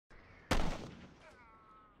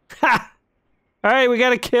All right, we got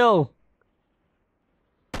to kill.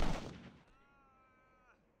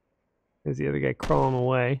 There's the other guy crawling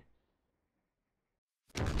away.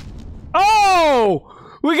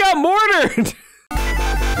 Oh! We got mortared!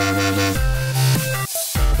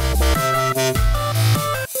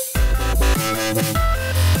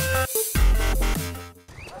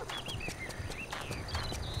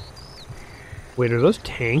 Wait, are those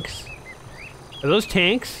tanks? Are those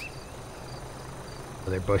tanks? Oh,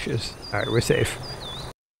 they're bushes. Alright, we're safe.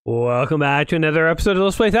 Welcome back to another episode of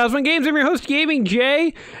Let's Play 1001 Games. I'm your host, Gaming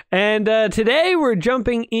Jay, and today we're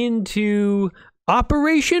jumping into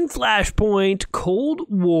Operation Flashpoint Cold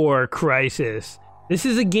War Crisis. This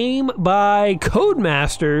is a game by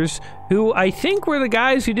Codemasters, who I think were the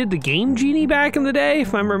guys who did the Game Genie back in the day,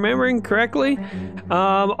 if I'm remembering correctly.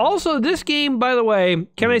 Also, this game, by the way,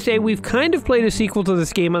 can I say we've kind of played a sequel to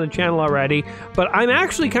this game on the channel already, but I'm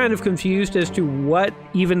actually kind of confused as to what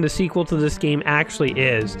even the sequel to this game actually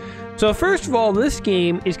is. So first of all, this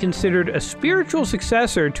game is considered a spiritual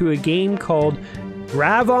successor to a game called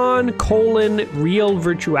Gravon: Real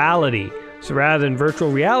Virtuality. So rather than virtual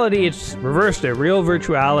reality, it's reversed it, real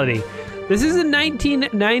virtuality. This is a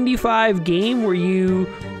 1995 game where you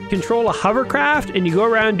control a hovercraft and you go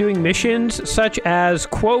around doing missions such as,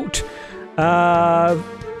 quote,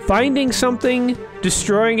 finding something,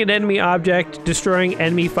 destroying an enemy object, destroying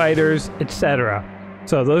enemy fighters, etc.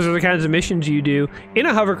 So those are the kinds of missions you do in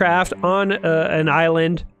a hovercraft on an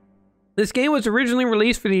island. This game was originally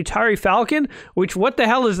released for the Atari Falcon, which, what the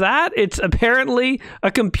hell is that? It's apparently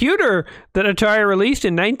a computer that Atari released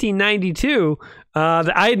in 1992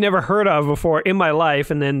 that I had never heard of before in my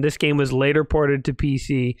life, and then this game was later ported to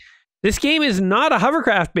PC. This game is not a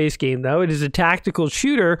hovercraft-based game, though. It is a tactical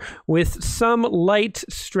shooter with some light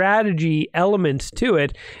strategy elements to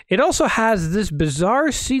it. It also has this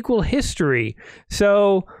bizarre sequel history.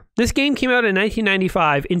 So this game came out in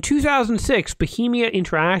 1995. In 2006, Bohemia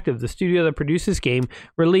Interactive, the studio that produced this game,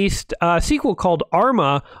 released a sequel called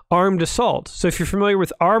Arma: Armed Assault. So if you're familiar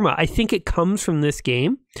with Arma, I think it comes from this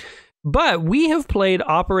game. But we have played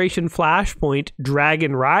Operation Flashpoint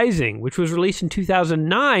Dragon Rising, which was released in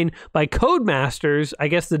 2009 by Codemasters, I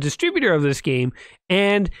guess the distributor of this game,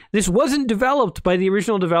 and this wasn't developed by the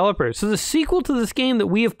original developers. So the sequel to this game that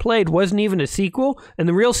we have played wasn't even a sequel, and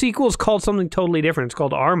the real sequel is called something totally different. It's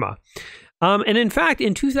called Arma. And in fact,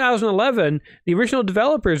 in 2011, the original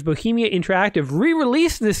developers, Bohemia Interactive,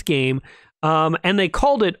 re-released this game, and they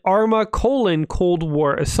called it Arma: Cold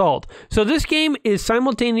War Assault. So this game is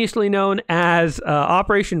simultaneously known as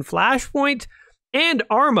Operation Flashpoint and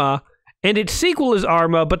Arma, and its sequel is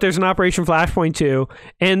Arma, but there's an Operation Flashpoint too,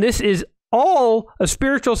 and this is all a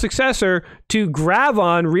spiritual successor to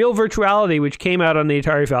Gravon: Real Virtuality, which came out on the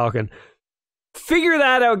Atari Falcon. Figure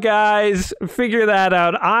that out, guys. Figure that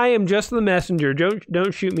out. I am just the messenger.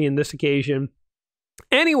 Don't shoot me in this occasion.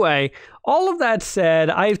 Anyway, all of that said,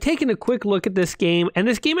 I've taken a quick look at this game, and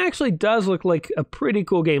this game actually does look like a pretty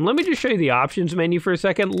cool game. Let me just show you the options menu for a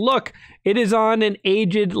second. Look, it is on an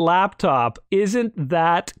aged laptop. Isn't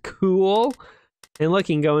that cool? And look,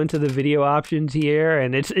 you can go into the video options here,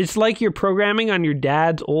 and it's like you're programming on your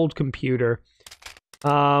dad's old computer.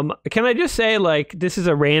 Can I just say, like, this is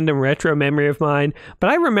a random retro memory of mine, but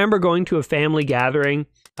I remember going to a family gathering.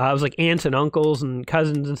 It was like aunts and uncles and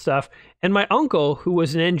cousins and stuff. And my uncle, who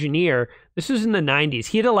was an engineer, this was in the 90s.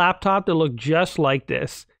 He had a laptop that looked just like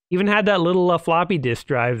this. Even had that little floppy disk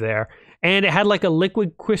drive there. And it had like a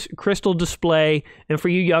liquid crystal display. And for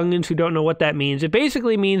you youngins who don't know what that means, it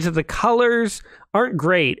basically means that the colors aren't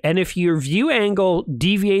great. And if your view angle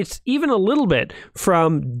deviates even a little bit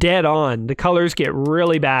from dead on, the colors get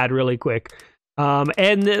really bad really quick.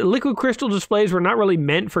 And the liquid crystal displays were not really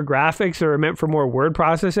meant for graphics, or meant for more word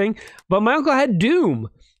processing, but my uncle had Doom.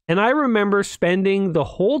 And I remember spending the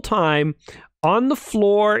whole time on the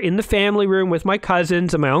floor in the family room with my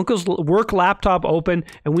cousins and my uncle's work laptop open,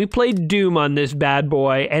 and we played Doom on this bad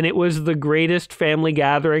boy, and it was the greatest family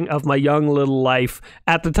gathering of my young little life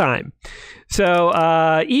at the time.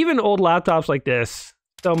 So even old laptops like this,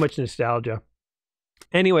 so much nostalgia.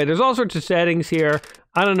 Anyway, there's all sorts of settings here.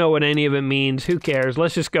 I don't know what any of it means. Who cares?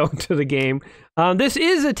 Let's just go into the game. This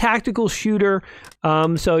is a tactical shooter.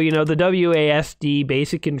 So, you know, the WASD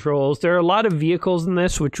basic controls. There are a lot of vehicles in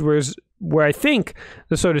this, which was where I think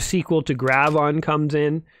the sort of sequel to Gravon comes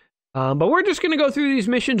in. But we're just going to go through these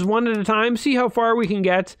missions one at a time, see how far we can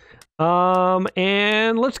get.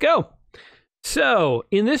 And let's go. So,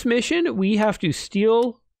 in this mission, we have to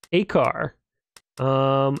steal a car.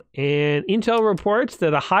 And intel reports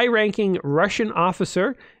that a high-ranking Russian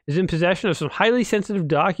officer is in possession of some highly sensitive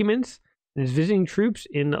documents. and is visiting troops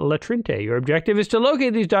in La Trinte. Your objective is to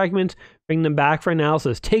locate these documents, bring them back for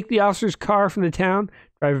analysis. Take the officer's car from the town,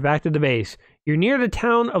 drive it back to the base. You're near the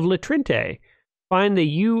town of La Trinte. Find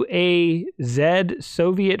the UAZ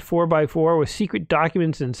Soviet 4x4 with secret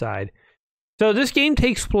documents inside. So this game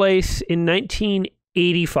takes place in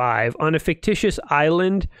 1985 on a fictitious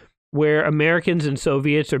island where Americans and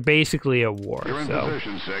Soviets are basically at war. You're in so,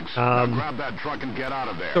 position, 6. Now grab that truck and get out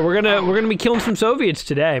of there. So we're gonna be killing some Soviets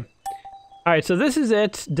today. All right, so this is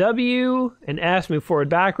it. W and S move forward,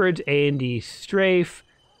 backwards. A and D strafe.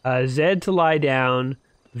 Z to lie down.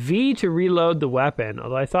 V to reload the weapon.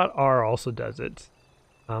 Although I thought R also does it.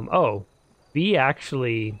 Oh, V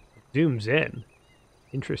actually zooms in.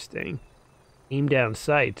 Interesting. Aim down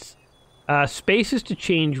sights. Space is to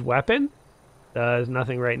change weapon. Does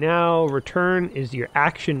nothing right now. Return is your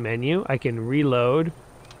action menu. I can reload.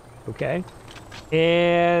 Okay.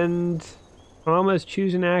 And commas,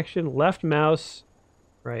 choose an action. Left mouse,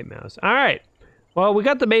 right mouse. All right. Well, we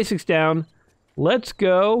got the basics down. Let's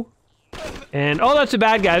go. And oh, that's a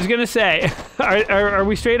bad guy. I was gonna say, are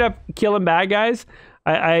we straight up killing bad guys?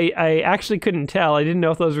 I actually couldn't tell. I didn't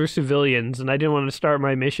know if those were civilians, and I didn't want to start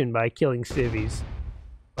my mission by killing civvies.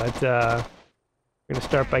 But we're gonna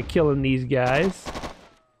start by killing these guys.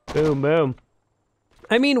 Boom, boom.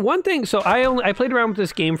 I mean, one thing. So I played around with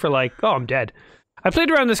this game for like, oh, I'm dead. I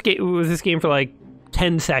played around with this game for like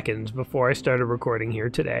 10 seconds before I started recording here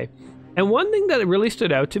today. And one thing that really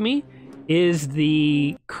stood out to me is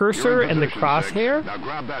the cursor and the crosshair.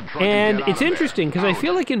 And it's interesting because I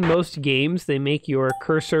feel like in most games they make your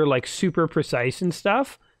cursor like super precise and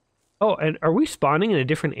stuff. Oh, and are we spawning in a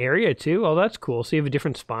different area too? Oh, that's cool. So you have a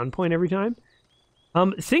different spawn point every time.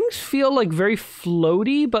 Things feel like very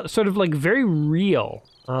floaty, but sort of like very real.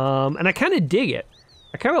 And I kind of dig it.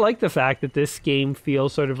 I kind of like the fact that this game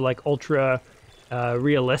feels sort of like ultra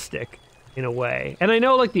realistic in a way. And I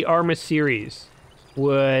know like the Arma series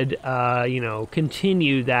would, you know,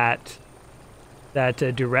 continue that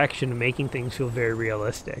direction of making things feel very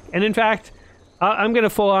realistic. And in fact, I'm going to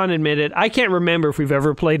full on admit it. I can't remember if we've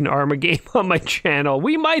ever played an Arma game on my channel.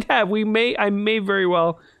 We might have. I may very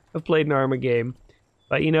well have played an Arma game.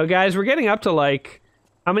 But, you know, guys, we're getting up to like,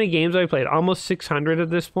 how many games have I played? Almost 600 at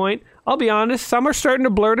this point. I'll be honest, some are starting to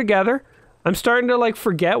blur together. I'm starting to like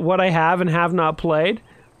forget what I have and have not played.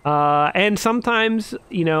 And sometimes,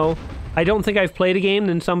 you know, I don't think I've played a game,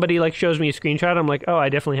 then somebody like shows me a screenshot. I'm like, oh, I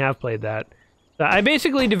definitely have played that. I'm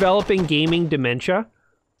basically developing gaming dementia.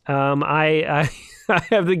 I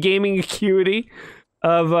have the gaming acuity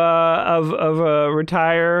of a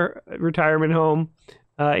retirement home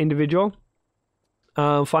individual.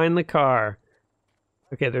 Find the car.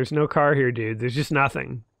 Okay, there's no car here, dude. There's just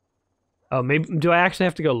nothing. Oh, maybe do I actually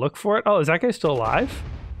have to go look for it? Oh, is that guy still alive?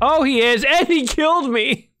 Oh, he is, and he killed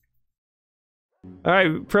me. All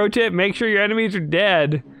right, pro tip: make sure your enemies are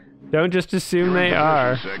dead. Don't just assume they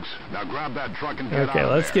are. Now grab that truck and get Okay,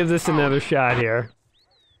 out let's there. give this another shot here.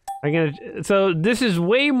 So this is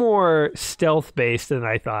way more stealth based than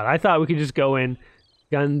I thought. I thought we could just go in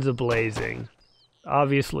guns a-blazing.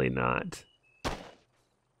 Obviously not.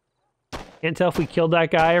 Can't tell if we killed that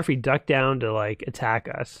guy or if he ducked down to like attack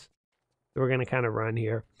us. So we're gonna kind of run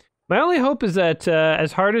here. My only hope is that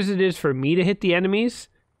as hard as it is for me to hit the enemies,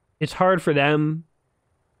 it's hard for them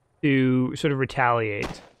to sort of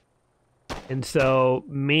retaliate. And so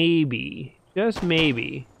maybe, just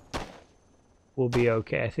maybe, we'll be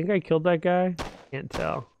okay. I think I killed that guy. Can't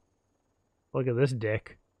tell. Look at this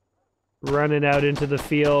dick. Running out into the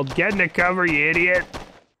field. Get into cover, you idiot!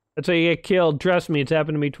 That's how you get killed. Trust me, it's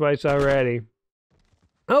happened to me twice already.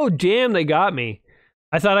 Oh, damn, they got me.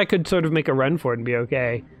 I thought I could sort of make a run for it and be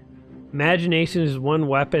okay. Imagination is one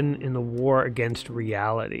weapon in the war against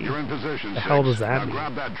reality. You're in position. The hell does that mean? Now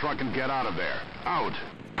grab that truck and get out of there. Out.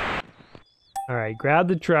 Alright, grab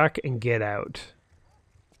the truck and get out.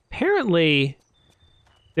 Apparently,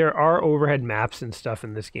 there are overhead maps and stuff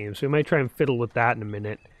in this game, so we might try and fiddle with that in a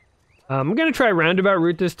minute. I'm gonna try roundabout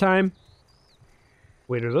route this time.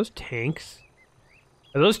 Wait, are those tanks?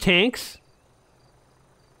 Are those tanks?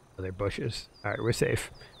 Oh, they're bushes. Alright, we're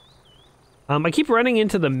safe. I keep running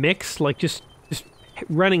into the mix, like just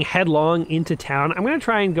running headlong into town. I'm gonna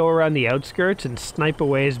try and go around the outskirts and snipe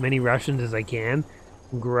away as many Russians as I can.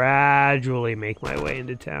 Gradually make my way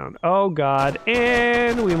into town. Oh god,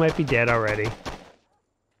 and we might be dead already.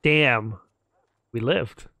 Damn. We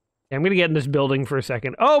lived. Okay, I'm gonna get in this building for a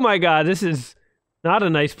second. Oh my god, this is not a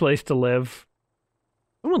nice place to live.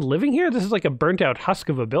 Someone living here? This is like a burnt out husk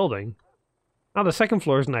of a building. Oh, the second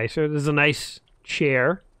floor is nicer. There's a nice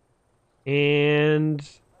chair. And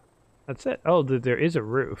that's it. Oh, there is a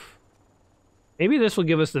roof. Maybe this will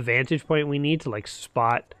give us the vantage point we need to like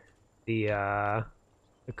spot the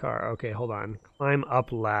car. Okay, hold on. Climb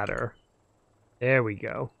up ladder. There we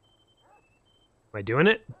go. Am I doing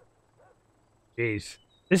it? Jeez.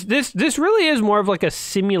 This really is more of like a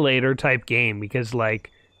simulator type game because like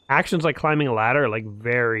actions like climbing a ladder are like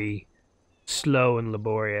very slow and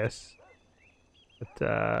laborious. But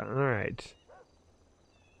alright.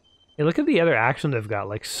 Hey, look at the other actions I've got,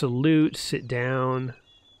 like salute, sit down.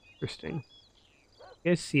 Interesting.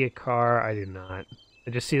 You guys see a car? I do not. I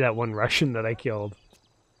just see that one Russian that I killed.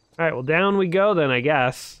 Alright, well down we go then, I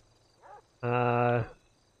guess. So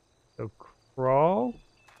crawl.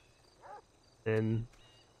 And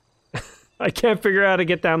I can't figure out how to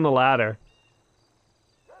get down the ladder.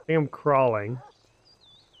 I think I'm crawling.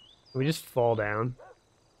 Can we just fall down?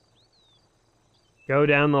 Go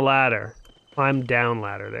down the ladder. Climb down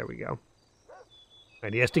ladder. There we go.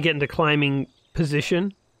 Alright, he has to get into climbing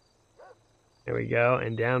position. There we go,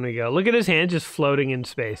 and down we go. Look at his hand just floating in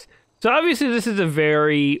space. So obviously this is a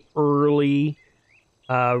very early,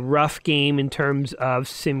 rough game in terms of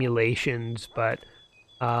simulations, but,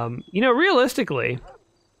 you know, realistically,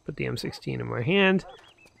 put the M16 in my hand.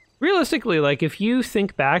 Realistically, like, if you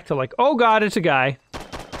think back to, like, oh god, it's a guy.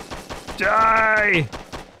 Die!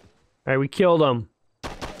 Alright, we killed him.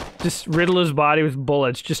 Just riddle his body with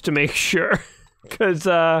bullets just to make sure. Because,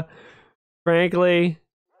 frankly,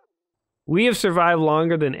 we have survived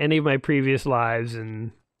longer than any of my previous lives,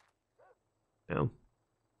 and, you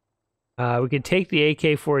know. We could take the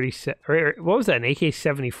AK-47, or what was that, an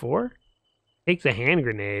AK-74? Take the hand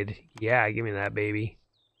grenade. Yeah, give me that, baby.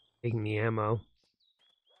 Taking the ammo.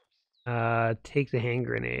 Take the hand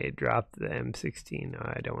grenade. Drop the M16. No,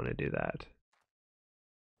 I don't want to do that.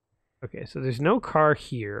 Okay, so there's no car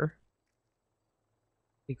here.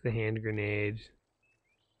 Take the hand grenade.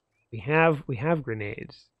 We have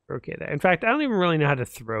grenades. We're okay there. In fact, I don't even really know how to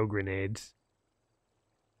throw grenades.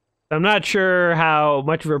 I'm not sure how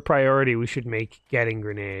much of a priority we should make getting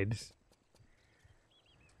grenades.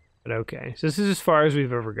 But okay, so this is as far as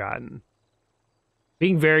we've ever gotten.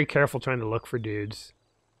 Being very careful trying to look for dudes.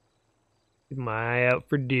 Keep my eye out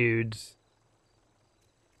for dudes.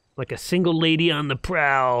 Like a single lady on the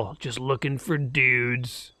prowl, just looking for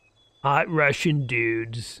dudes. Hot Russian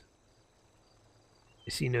dudes. I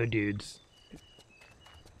see no dudes.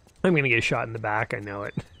 I'm gonna get shot in the back, I know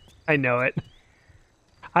it. I know it.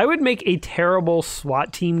 I would make a terrible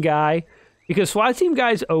SWAT team guy, because SWAT team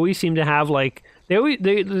guys always seem to have like, they're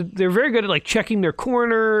very good at like checking their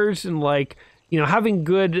corners and like, you know, having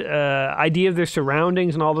good idea of their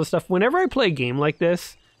surroundings and all this stuff. Whenever I play a game like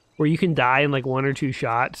this, where you can die in like 1 or 2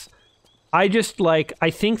 shots, I just like,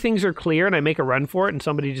 I think things are clear and I make a run for it and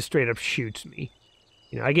somebody just straight up shoots me.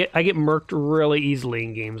 You know, I get murked really easily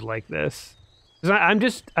in games like this.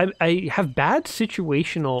 I have bad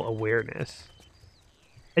situational awareness.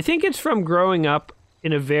 I think it's from growing up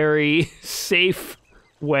in a very safe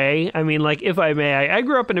way. I mean, like, if I may, I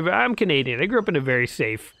grew up in I'm Canadian. I grew up in a very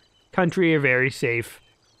safe country, a very safe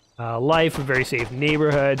life, a very safe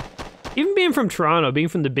neighborhood. Even being from Toronto, being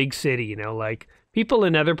from the big city, you know, like, people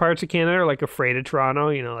in other parts of Canada are, like, afraid of Toronto,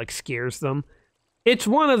 you know, like, scares them. It's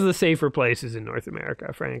one of the safer places in North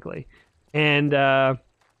America, frankly. And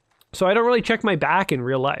so I don't really check my back in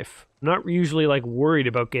real life. I'm not usually, like, worried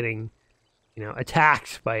about getting, you know,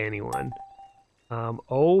 attacked by anyone.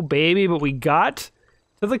 Oh, baby, but we got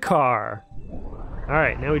to the car. All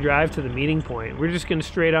right, now we drive to the meeting point. We're just going to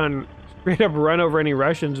straight up run over any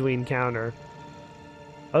Russians we encounter.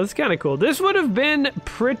 Oh, this is kind of cool. This would have been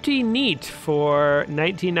pretty neat for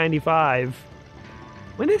 1995.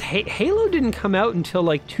 When did Halo didn't come out until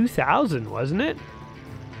like 2000, wasn't it?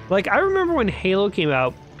 Like, I remember when Halo came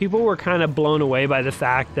out, people were kind of blown away by the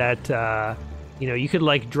fact that, you know, you could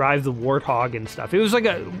like drive the Warthog and stuff. It was like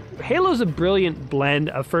Halo's a brilliant blend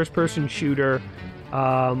of first-person shooter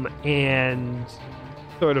and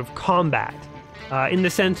sort of combat. In the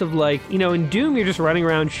sense of like, you know, in Doom, you're just running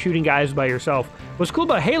around shooting guys by yourself. What's cool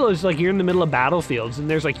about Halo is like you're in the middle of battlefields and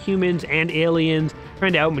there's like humans and aliens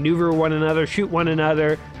trying to outmaneuver one another, shoot one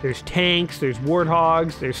another. There's tanks, there's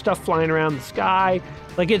warthogs, there's stuff flying around the sky.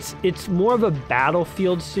 Like it's more of a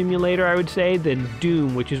battlefield simulator, I would say, than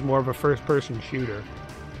Doom, which is more of a first-person shooter.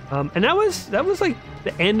 And that was like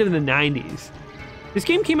the end of the 90s. This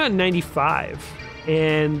game came out in 95,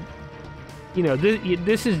 and you know,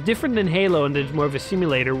 this is different than Halo, and it's more of a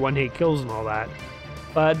simulator, one-hit kills and all that.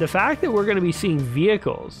 But the fact that we're going to be seeing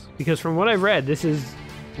vehicles, because from what I've read, this is,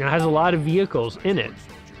 you know, has a lot of vehicles in it.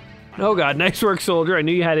 Oh god, nice work, soldier. I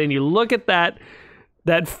knew you had it in you. Look at that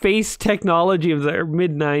face technology of the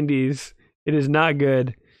mid-90s. It is not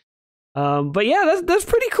good. But yeah, that's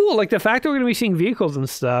pretty cool. Like the fact that we're going to be seeing vehicles and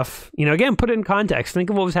stuff, you know, again, put it in context. Think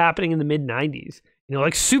of what was happening in the mid 90s. You know,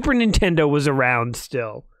 like Super Nintendo was around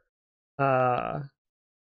still. Or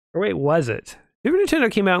wait, was it? Super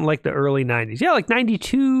Nintendo came out in like the early 90s. Yeah, like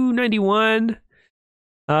 92, 91.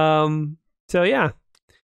 So yeah.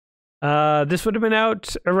 This would have been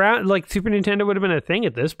out around, like Super Nintendo would have been a thing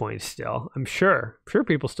at this point still. I'm sure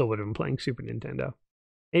people still would have been playing Super Nintendo.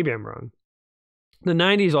 Maybe I'm wrong. The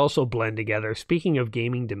 90s also blend together. Speaking of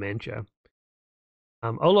gaming dementia.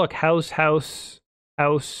 Oh look, house.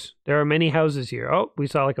 There are many houses here. Oh, we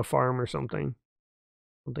saw like a farm or something.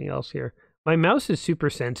 Something else here. My mouse is super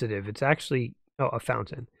sensitive. It's actually, oh, a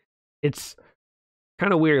fountain. It's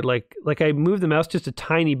kind of weird. Like I moved the mouse just a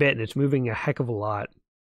tiny bit and it's moving a heck of a lot.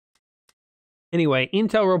 Anyway,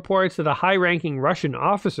 Intel reports that a high-ranking Russian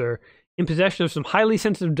officer in possession of some highly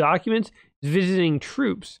sensitive documents is visiting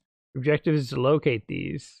troops. The objective is to locate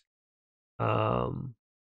these.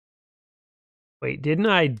 Wait, didn't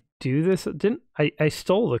I do this? Didn't I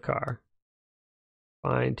stole the car.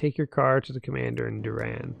 Fine, take your car to the commander in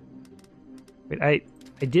Duran. Wait, I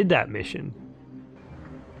did that mission.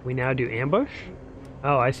 We now do ambush?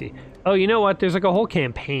 Oh, I see. Oh, you know what? There's like a whole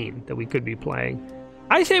campaign that we could be playing.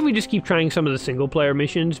 I say we just keep trying some of the single-player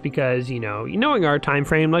missions because, you know, knowing our time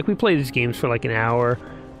frame, like we play these games for like an hour.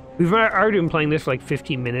 We've already been playing this for like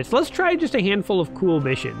 15 minutes. Let's try just a handful of cool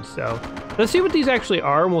missions. So let's see what these actually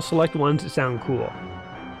are, and we'll select ones that sound cool.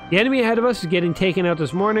 The enemy ahead of us is getting taken out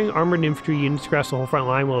this morning. Armored infantry units across the whole front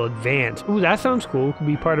line will advance. Ooh, that sounds cool. Could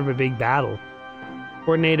be part of a big battle.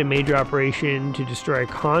 Coordinate a major operation to destroy a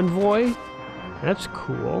convoy. That's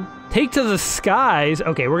cool. Take to the skies.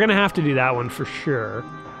 Okay, we're going to have to do that one for sure.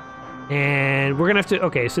 And we're going to have to...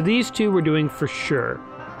 Okay, so these two we're doing for sure.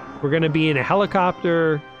 We're going to be in a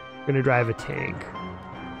helicopter. We're going to drive a tank.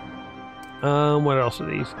 What else are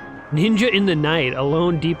these? Ninja in the night.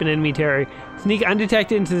 Alone deep in enemy territory. Sneak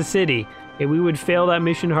undetected into the city. Okay, we would fail that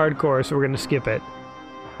mission hardcore, so we're going to skip it.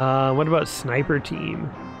 What about sniper team?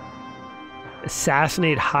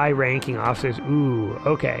 Assassinate high-ranking officers. Ooh,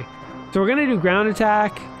 okay. So we're going to do ground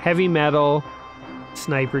attack, heavy metal,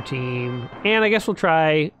 sniper team, and I guess we'll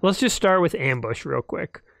try... Let's just start with ambush real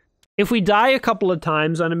quick. If we die a couple of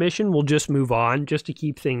times on a mission, we'll just move on, just to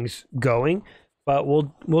keep things going. But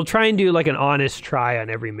we'll try and do like an honest try on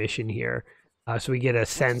every mission here, so we get a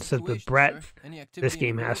sense of the breadth this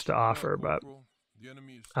game has to offer. But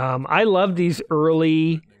I love these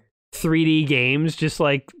early 3D games, just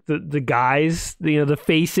like the guys, you know, the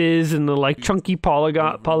faces and the like chunky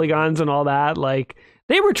polygons and all that. Like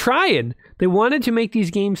they were trying. They wanted to make these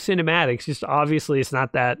games cinematics. Just obviously it's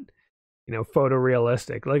not that, you know,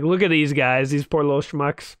 photorealistic. Like look at these guys, these poor little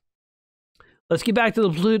schmucks. Let's get back to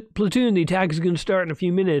the platoon. The attack is going to start in a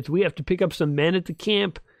few minutes. We have to pick up some men at the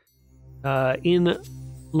camp in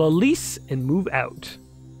La Lys and move out.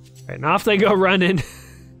 All right, and off they go running.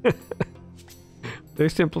 They're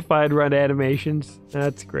simplified run animations.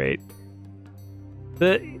 That's great.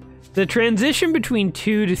 The transition between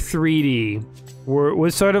 2 to 3D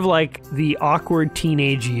was sort of like the awkward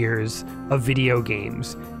teenage years of video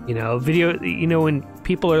games. You know, when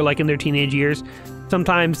people are like in their teenage years,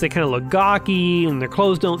 sometimes they kind of look gawky and their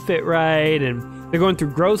clothes don't fit right and they're going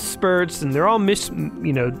through growth spurts and they're all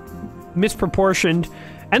misproportioned.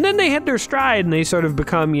 And then they hit their stride and they sort of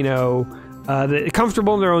become, you know,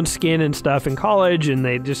 comfortable in their own skin and stuff in college, and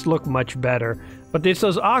they just look much better. But it's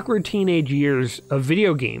those awkward teenage years of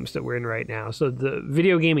video games that we're in right now. So the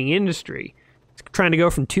video gaming industry is trying to go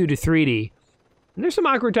from 2 to 3D. And there's some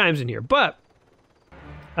awkward times in here, but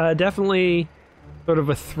definitely sort of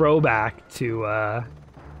a throwback to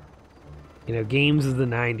you know, games of the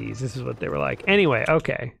 90s. This is what they were like. Anyway,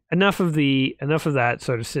 okay. Enough of that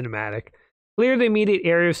sort of cinematic. Clear the immediate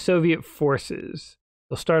area of Soviet forces.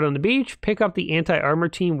 They'll start on the beach, pick up the anti-armor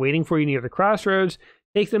team waiting for you near the crossroads,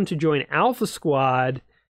 take them to join Alpha Squad,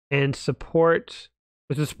 and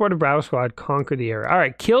with the support of Bravo Squad, conquer the area. All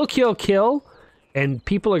right, kill, and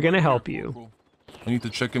people are going to help you. I need to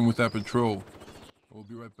check in with that patrol. We'll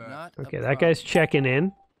be right back. Okay, that guy's checking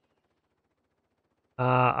in.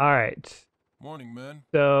 All right. Morning, man.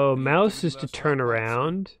 So, mouse is to turn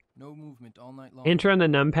around. No movement all night long. Enter on the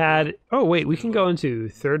numpad. Oh, wait, we can go into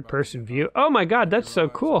third-person view. Oh my god, that's so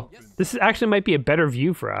cool. This actually might be a better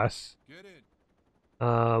view for us.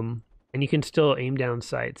 And you can still aim down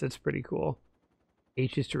sights. That's pretty cool.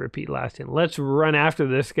 H is to repeat last hit. Let's run after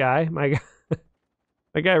this guy. My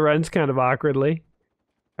guy runs kind of awkwardly.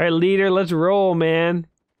 All right, leader, let's roll, man.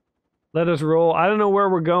 Let us roll. I don't know where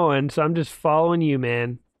we're going, so I'm just following you,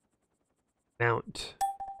 man. Mount.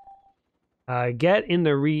 Get in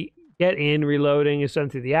Get in, reloading is done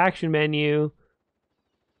through the action menu.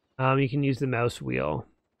 You can use the mouse wheel.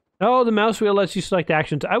 Oh, the mouse wheel lets you select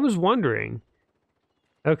actions. I was wondering.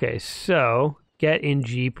 Okay, so get in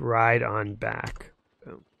Jeep, ride on back.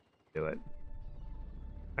 Boom. Do it.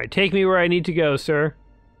 All right, take me where I need to go, sir.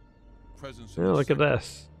 Oh, look at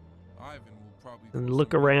this. And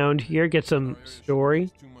look around here, get some story.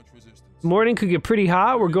 The morning could get pretty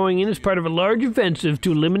hot. We're going in as part of a large offensive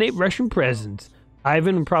to eliminate Russian presence.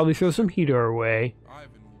 Ivan will probably throw some heat our way.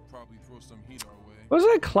 What was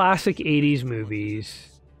that classic 80s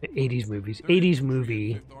movies? 80s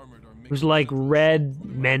movie. It was like Red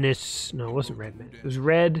Menace. No, it wasn't Red Menace. It was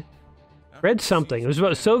Red something. It was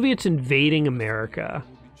about Soviets invading America.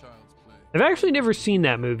 I've actually never seen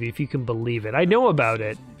that movie, if you can believe it. I know about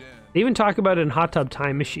it. They even talk about it in Hot Tub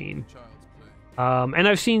Time Machine. And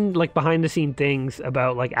I've seen like behind the scene things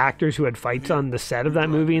about like actors who had fights on the set of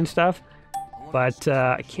that movie and stuff. But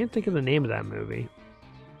I can't think of the name of that movie.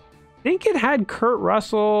 I think it had Kurt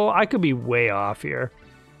Russell. I could be way off here.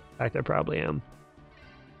 In fact, I probably am.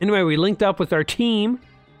 Anyway, we linked up with our team.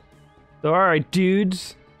 So, alright,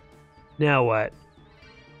 dudes. Now what?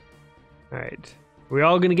 Alright. We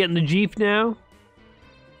all gonna get in the Jeep now?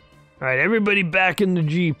 Alright, everybody back in the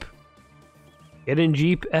Jeep. Get in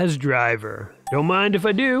Jeep as driver. Don't mind if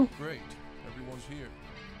I do. Great. Everyone's here.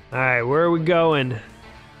 Alright, where are we going?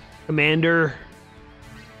 Commander.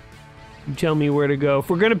 You tell me where to go. If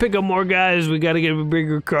we're gonna pick up more guys, we gotta get a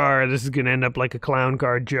bigger car. This is gonna end up like a clown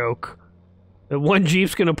car joke. The one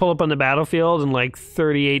Jeep's gonna pull up on the battlefield and like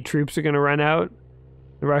 38 troops are gonna run out.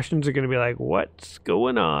 The Russians are gonna be like, what's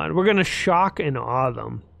going on? We're gonna shock and awe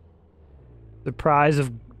them. The prize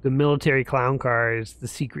of the military clown car is the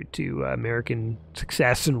secret to American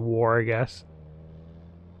success in war, I guess.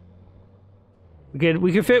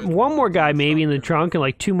 We could fit one more guy maybe in the trunk and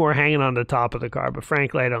like 2 more hanging on the top of the car, but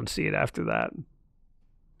frankly, I don't see it after that.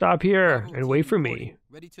 Stop here and wait for me.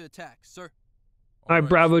 Ready to attack, sir. All right,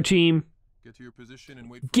 Bravo team. Get to your position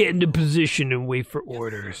and wait. Get into position and wait for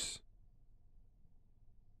orders.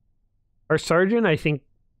 Our sergeant, I think,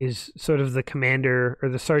 is sort of the commander or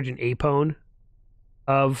the Sergeant Apone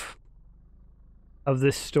of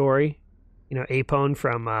this story. You know, Apone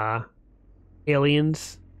from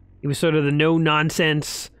Aliens. He was sort of the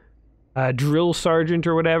no-nonsense drill sergeant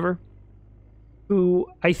or whatever, who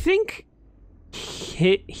I think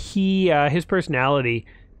his personality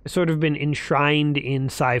has sort of been enshrined in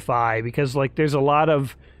sci-fi because, like, there's a lot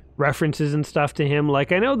of references and stuff to him.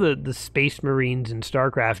 Like, I know the Space Marines in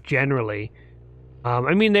StarCraft generally.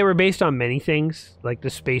 I mean, they were based on many things, like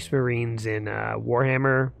the Space Marines in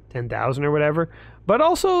Warhammer 10,000 or whatever, but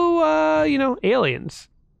also, you know, aliens.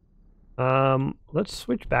 Let's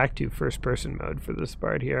switch back to first-person mode for this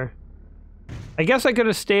part here. I guess I could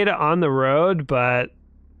have stayed on the road, but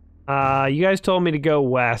you guys told me to go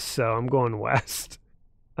west, so I'm going west.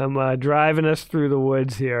 I'm driving us through the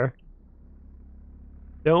woods here.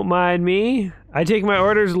 Don't mind me. I take my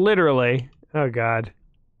orders literally. Oh, God.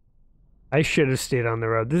 I should have stayed on the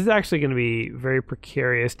road. This is actually going to be very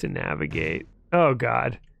precarious to navigate. Oh,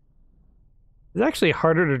 God. It's actually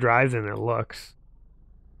harder to drive than it looks.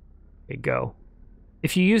 Okay, go.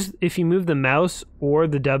 If you move the mouse or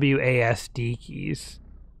the WASD keys,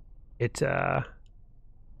 it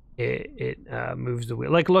moves the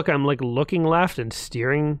wheel. Like, look, I'm like looking left and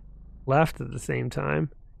steering left at the same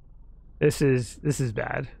time. This is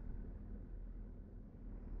bad.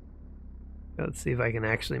 Let's see if I can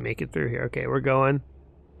actually make it through here. Okay, we're going.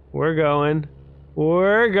 We're going.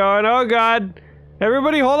 We're going. Oh, God.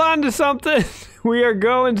 Everybody hold on to something. We are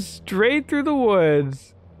going straight through the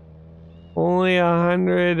woods. Only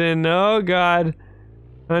 100 and, oh, God.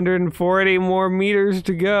 140 more meters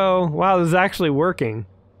to go. Wow, this is actually working.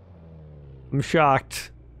 I'm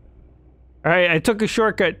shocked. All right, I took a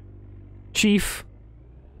shortcut, Chief.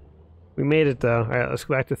 We made it, though. All right, let's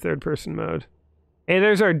go back to third-person mode. Hey,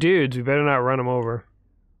 there's our dudes. We better not run them over.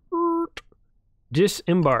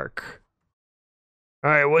 Disembark.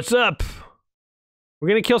 All right, what's up? We're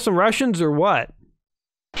gonna kill some Russians or what?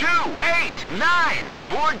 289,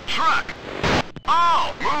 board truck.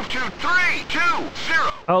 All move to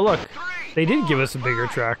 320. Oh, look, they did give us a bigger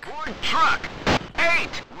truck. Board truck. 8.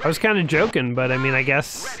 I was kind of joking, but I mean, I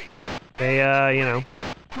guess they, you know,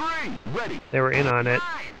 3 ready. they were in on it.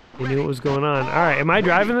 They knew what was going on. All right, am I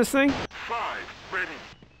driving this thing? 5 ready.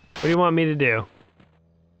 What do you want me to do?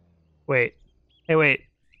 Wait. Hey, wait.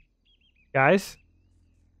 Guys?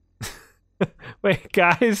 Wait,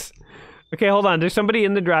 guys? Okay, hold on. There's somebody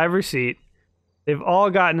in the driver's seat. They've all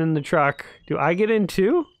gotten in the truck. Do I get in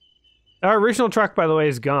too? Our original truck, by the way,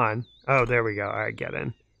 is gone. Oh, there we go. All right, get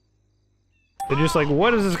in. They're just like,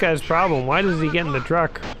 what is this guy's problem? Why does he get in the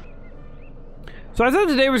truck? So I thought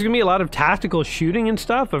today was going to be a lot of tactical shooting and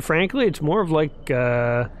stuff, but frankly, it's more of like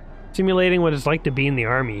simulating what it's like to be in the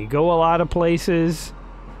army. You go a lot of places,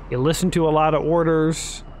 you listen to a lot of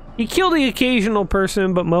orders, you kill the occasional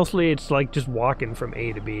person, but mostly it's like just walking from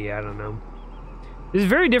A to B, I don't know. This is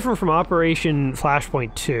very different from Operation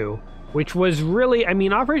Flashpoint 2, which was really, I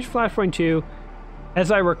mean, Operation Flashpoint 2,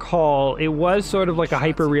 as I recall, it was sort of like a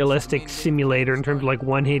hyper-realistic simulator in terms of like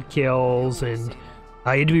one-hit kills, and you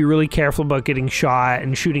had to be really careful about getting shot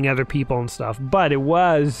and shooting other people and stuff. But it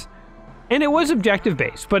was, and it was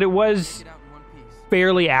objective-based, but it was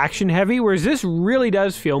fairly action-heavy, whereas this really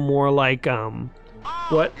does feel more like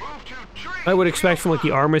what I would expect from like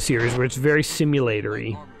the Arma series, where it's very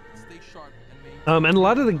simulatory. And a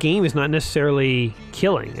lot of the game is not necessarily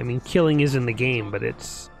killing. I mean, killing is in the game, but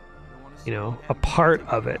it's, you know, a part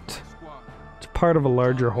of it. It's part of a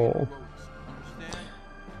larger whole.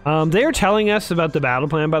 They are telling us about the battle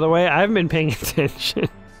plan, by the way. I haven't been paying attention.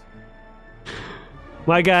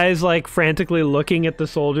 My guy's like frantically looking at the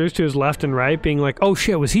soldiers to his left and right, being like, oh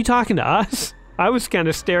shit, was he talking to us? I was kind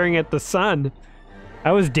of staring at the sun.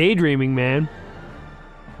 I was daydreaming, man.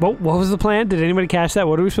 What was the plan? Did anybody catch that?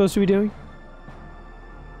 What are we supposed to be doing?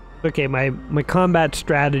 Okay, my combat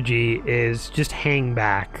strategy is just hang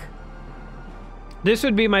back. This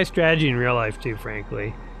would be my strategy in real life too,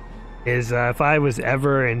 frankly. Is if I was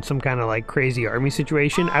ever in some kind of like crazy army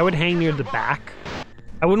situation, I would hang near the back.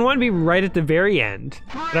 I wouldn't want to be right at the very end,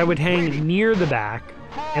 but I would hang near the back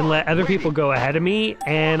and let other people go ahead of me,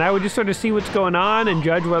 and I would just sort of see what's going on and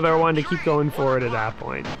judge whether I wanted to keep going forward at that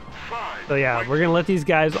point. So yeah, we're gonna let these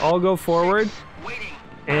guys all go forward,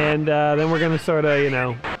 and then we're gonna sort of, you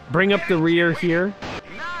know, bring up the rear here.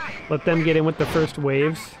 Let them get in with the first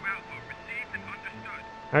waves.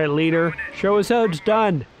 Alright, leader, show us how it's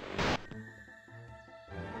done.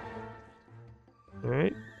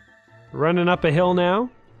 Alright. Running up a hill now.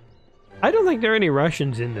 I don't think there are any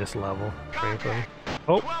Russians in this level, frankly.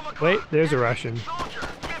 Oh, wait, there's a Russian.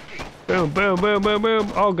 Boom, boom, boom, boom,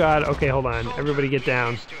 boom. Oh god, okay, hold on. Everybody get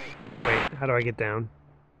down. Wait, how do I get down?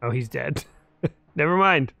 Oh, he's dead. Never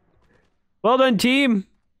mind. Well done, team.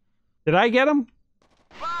 Did I get him?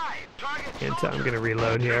 Can't tell. I'm gonna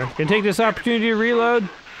reload here. Gonna take this opportunity to reload.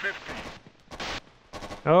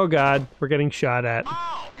 Oh god, we're getting shot at.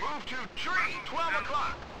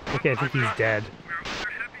 Okay, I think he's dead.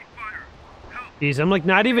 Jeez, I'm like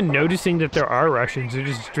not even noticing that there are Russians. They're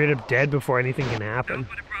just straight up dead before anything can happen.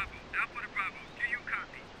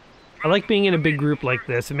 I like being in a big group like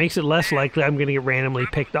this. It makes it less likely I'm gonna get randomly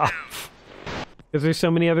picked off. Because there's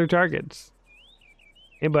so many other targets.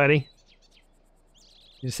 Hey, buddy.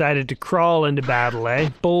 You decided to crawl into battle, eh?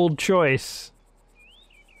 Bold choice.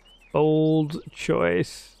 Bold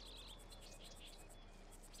choice.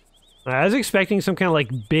 I was expecting some kind of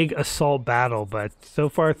like big assault battle, but so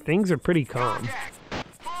far things are pretty calm.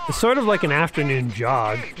 It's sort of like an afternoon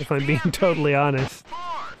jog, if I'm being totally honest.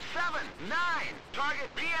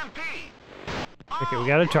 Okay, we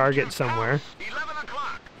got a target somewhere.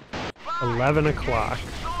 11 o'clock.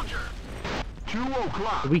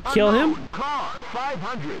 Did we kill him? I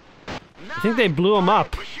think they blew him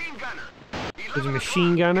up. There's a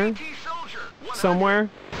machine gunner somewhere.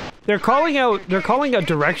 They're calling out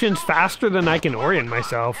directions faster than I can orient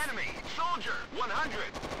myself.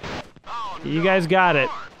 You guys got it.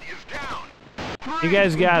 You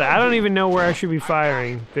guys got it. I don't even know where I should be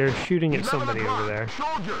firing. They're shooting at somebody over there.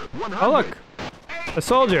 Oh look! A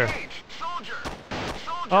soldier!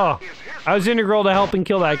 Oh, I was integral to helping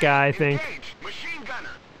kill that guy, I think.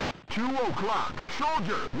 2 o'clock,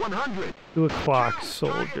 soldier, 100. 2 o'clock,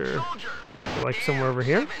 soldier. Like somewhere over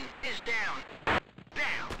here?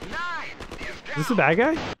 Is this a bad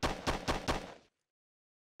guy?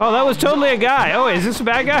 Oh, that was totally a guy. Oh, wait, is this a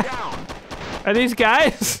bad guy? Are these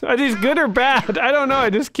guys? Are these good or bad? I don't know. I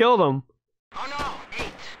just killed them. Oh no,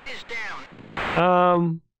 8 is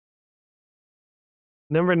down.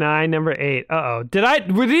 Number 9, number 8. Uh-oh.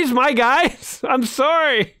 Were these my guys? I'm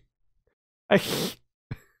sorry. I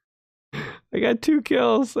got 2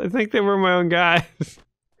 kills. I think they were my own guys.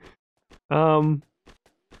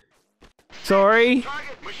 Sorry.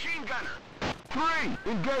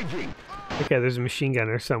 Okay, there's a machine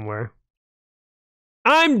gunner somewhere.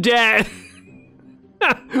 I'm dead!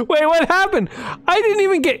 Wait, what happened? I didn't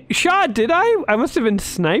even get shot, did I? I must have been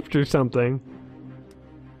sniped or something.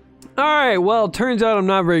 Alright, well, turns out I'm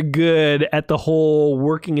not very good at the whole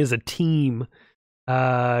working as a team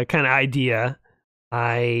kind of idea.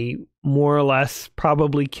 I more or less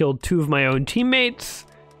probably killed 2 of my own teammates,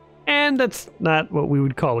 and that's not what we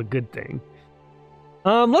would call a good thing.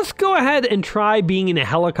 Let's go ahead and try being in a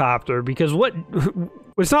helicopter, because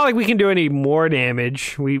it's not like we can do any more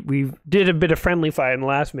damage. We did a bit of friendly fire in the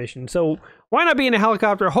last mission, so why not be in a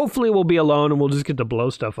helicopter? Hopefully we'll be alone and we'll just get to blow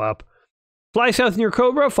stuff up. Fly south in your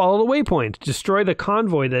Cobra, follow the waypoint. Destroy the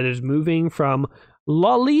convoy that is moving from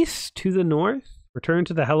Lollis to the north. Return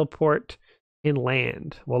to the heliport and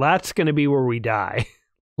land. Well, that's going to be where we die.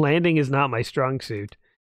 Landing is not my strong suit.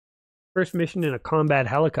 First mission in a combat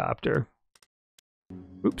helicopter.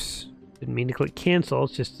 Oops. Didn't mean to click cancel.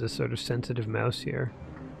 It's just a sort of sensitive mouse here.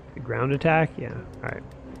 The ground attack? Yeah. Alright.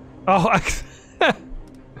 Oh,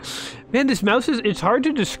 man, this mouse is... It's hard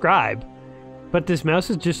to describe. But this mouse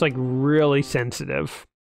is just, like, really sensitive.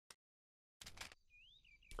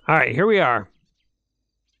 Alright, here we are.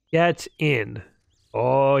 Get in.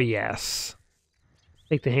 Oh, yes.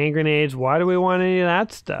 Take the hand grenades. Why do we want any of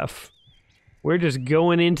that stuff? We're just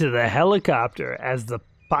going into the helicopter as the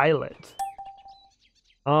pilot.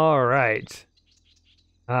 All right.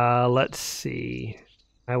 Let's see.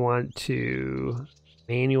 I want to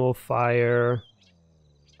manual fire.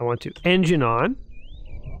 I want to engine on.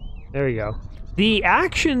 There we go. The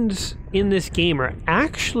actions in this game are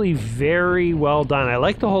actually very well done. I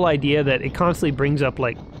like the whole idea that it constantly brings up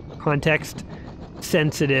like context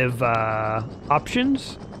sensitive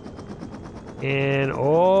options. And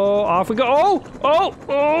oh, off we go.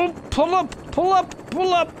 Oh, pull up, pull up,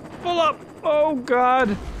 pull up, pull up. Oh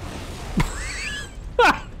God.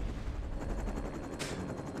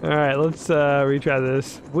 All right, let's retry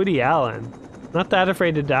this. Woody Allen. Not that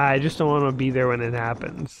afraid to die, I just don't want to be there when it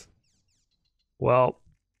happens. Well,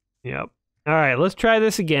 yep. All right, let's try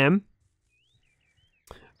this again.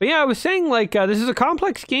 But yeah, I was saying, like, this is a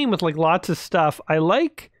complex game with, like, lots of stuff. I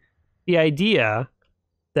like the idea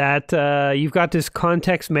that you've got this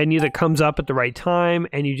context menu that comes up at the right time,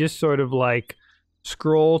 and you just sort of, like,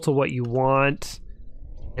 scroll to what you want,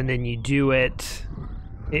 and then you do it.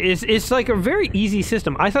 It's like a very easy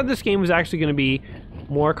system. I thought this game was actually going to be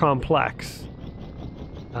more complex.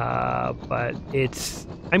 But it's...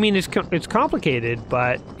 I mean, it's complicated,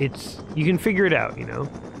 but you can figure it out, you know?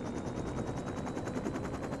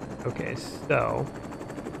 Okay, so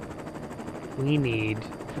we need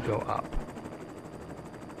to go up.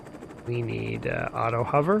 We need auto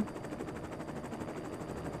hover.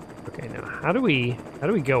 Okay, now how do we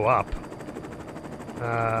go up?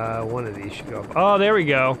 One of these should go up. Oh, there we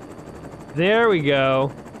go. There we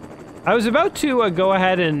go. I was about to go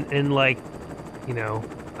ahead and like, you know,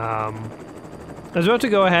 I was about to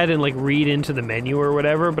go ahead and like read into the menu or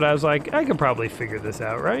whatever, but I was like, I could probably figure this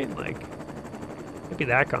out, right? Like, can't be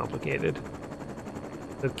that complicated.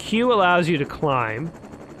 So Q allows you to climb.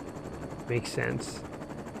 Makes sense.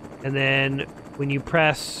 And then when you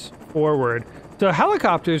press forward, so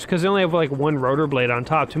helicopters, because they only have like one rotor blade on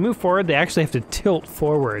top, to move forward, they actually have to tilt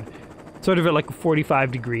forward, sort of at like a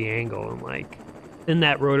 45-degree angle, and like, then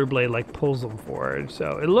that rotor blade like pulls them forward.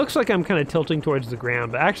 So it looks like I'm kind of tilting towards the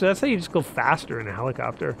ground, but actually that's how you just go faster in a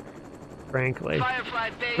helicopter, frankly.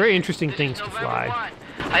 Very interesting things to fly.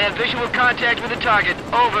 I have visual contact with the target.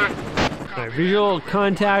 Over. All right, visual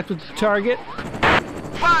contact with the target.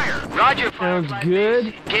 Fire! Roger. Sounds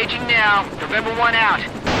good. Engaging now. November 1 out.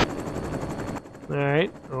 All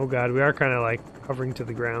right. Oh God, we are kind of like hovering to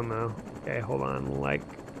the ground though. Okay, hold on. Like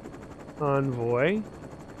convoy.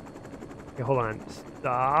 Okay, hold on.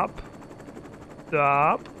 Stop.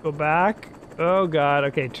 Stop. Go back. Oh God.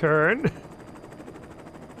 Okay, turn.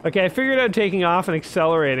 Okay, I figured out taking off and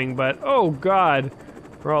accelerating, but oh God,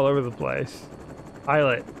 we're all over the place.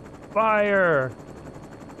 Pilot. Fire.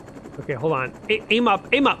 Okay, hold on. Aim up.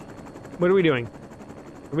 Aim up. What are we doing?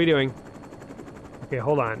 What are we doing? Okay,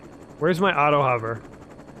 hold on. Where's my auto hover?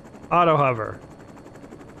 Auto hover.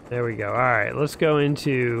 There we go. All right, let's go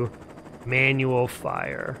into manual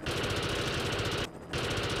fire.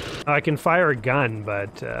 Oh, I can fire a gun,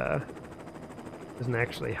 but doesn't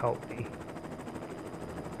actually help me.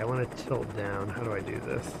 I want to tilt down. How do I do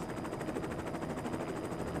this?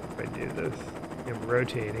 How do I do this? I'm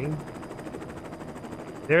rotating.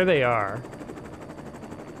 There they are.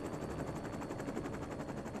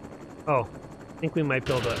 Oh, I think we might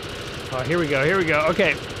build a... Oh, here we go, here we go.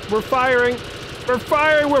 Okay, we're firing. We're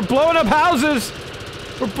firing. We're blowing up houses.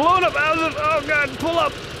 We're blowing up houses. Oh, God, pull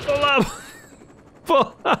up. Pull up.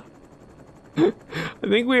 Pull up. I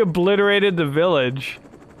think we obliterated the village.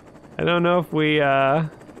 I don't know if we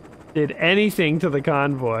did anything to the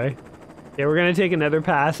convoy. Okay, we're going to take another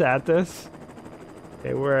pass at this.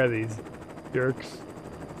 Okay, where are these jerks?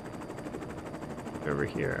 Over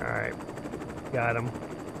here. All right. Got him.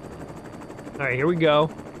 All right, here we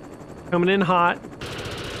go. Coming in hot.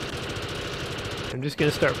 I'm just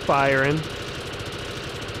going to start firing.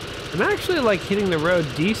 I'm actually like hitting the road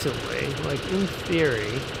decently, like in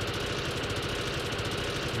theory.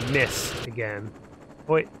 Missed again.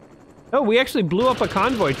 Wait. Oh, we actually blew up a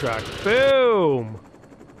convoy truck. Boom.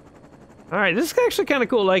 All right, this is actually kind of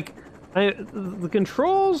cool. Like, the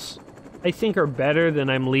controls, I think, are better than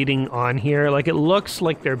I'm leading on here. Like, it looks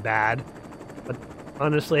like they're bad, but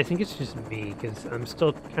honestly, I think it's just me because I'm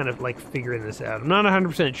still kind of like figuring this out. I'm not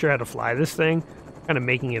 100% sure how to fly this thing. Kind of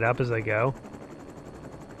making it up as I go.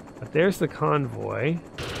 But there's the convoy.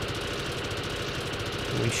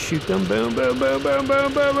 We shoot them. Boom, boom, boom, boom,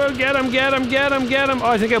 boom, boom, boom. Get them, get them, get them, get them. Oh,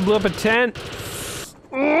 I think I blew up a tent.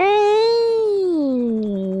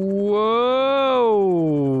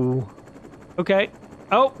 Whoa. Okay.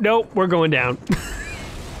 Oh, no, we're going down.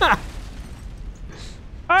 All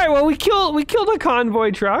right, well, we killed a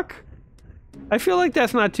convoy truck. I feel like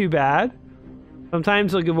that's not too bad.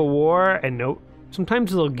 Sometimes they'll give a war and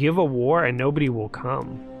sometimes they'll give a war and nobody will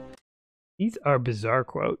come. These are bizarre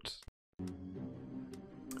quotes.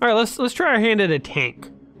 All right, let's try our hand at a tank.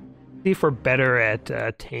 See if we're better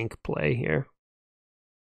at tank play here.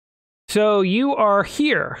 So you are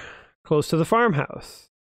here, close to the farmhouse.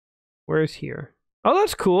 Where's here? Oh,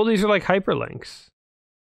 that's cool. These are like hyperlinks.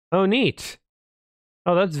 Oh, neat.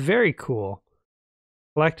 Oh, that's very cool.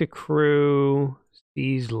 Collect a crew.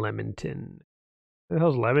 Seize Leamington. Where the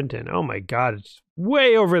hell's Leamington? Oh my god, it's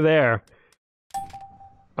way over there.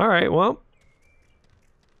 All right, well.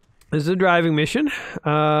 This is a driving mission.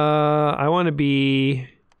 I want to be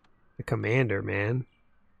the commander, man.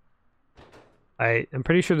 I'm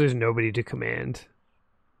pretty sure there's nobody to command.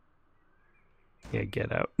 Yeah,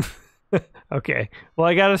 get out. Okay, well,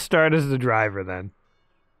 I gotta start as the driver then.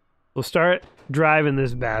 We'll start driving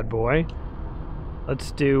this bad boy.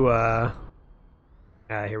 Let's do,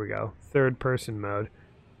 here we go. Third person mode.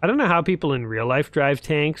 I don't know how people in real life drive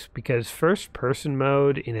tanks, because first person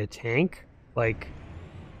mode in a tank, like,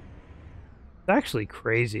 it's actually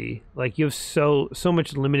crazy. Like, you have so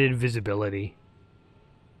much limited visibility.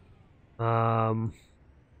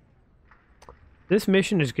 This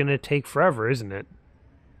mission is gonna take forever, isn't it?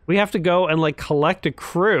 We have to go and, like, collect a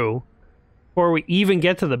crew before we even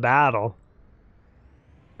get to the battle.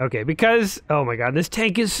 Okay, because... oh my god, this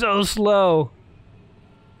tank is so slow!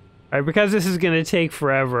 Alright, because this is gonna take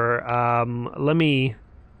forever,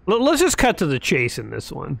 let's just cut to the chase in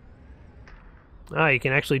this one. Ah, you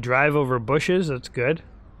can actually drive over bushes, that's good.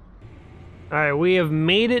 Alright, we have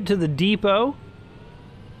made it to the depot.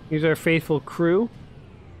 Here's our faithful crew.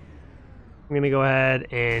 I'm gonna go ahead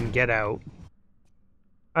and get out.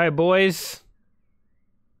 Alright, boys.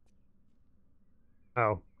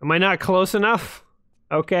 Oh, am I not close enough?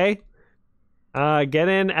 Okay. Get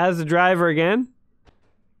in as the driver again.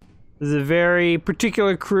 This is a very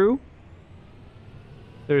particular crew.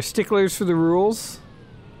 They're sticklers for the rules.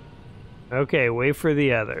 Okay, wait for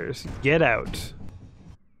the others. Get out.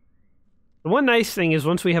 The one nice thing is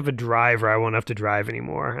once we have a driver, I won't have to drive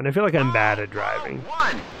anymore. And I feel like I'm bad at driving.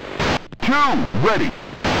 1, 2, ready.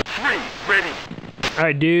 3, ready.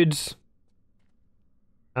 Alright, dudes.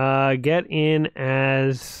 Get in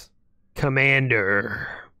as commander.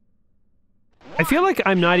 I feel like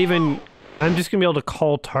I'm not even... I'm just gonna be able to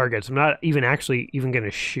call targets. I'm not even actually gonna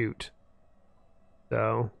shoot.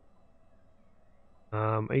 So...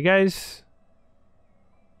 are you guys...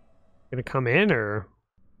 gonna come in, or...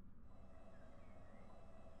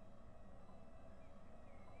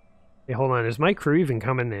 Hey, hold on. Is my crew even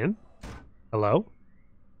coming in? Hello?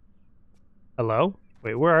 Hello?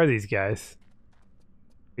 Wait, where are these guys?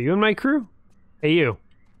 Are you in my crew? Hey, you.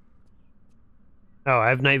 Oh, I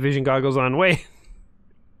have night vision goggles on. Wait.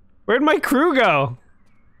 Where'd my crew go?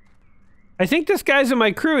 I think this guy's in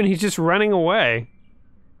my crew and he's just running away.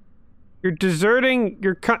 You're deserting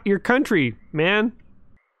your country, man.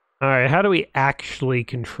 Alright, how do we actually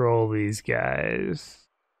control these guys?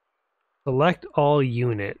 Select all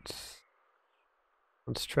units.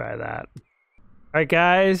 Let's try that. Alright,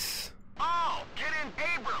 guys. Oh, get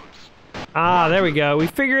in Abrams. Ah, there we go. We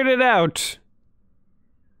figured it out.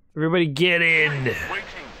 Everybody get in. Waiting.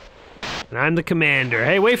 And I'm the commander.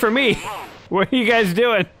 Hey, wait for me. What are you guys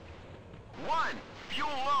doing? 1, fuel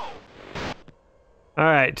low.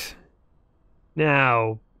 Alright.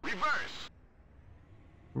 Now. Reverse.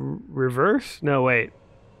 Reverse? No, wait.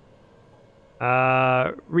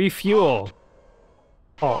 Refuel.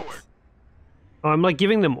 Halt. Forward. Oh, I'm like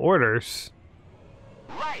giving them orders.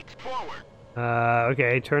 Right, forward.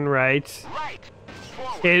 Okay, turn right. Right,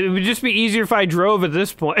 forward. It would just be easier if I drove at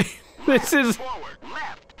this point. This is... Forward,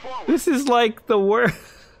 left, forward. This is like the worst.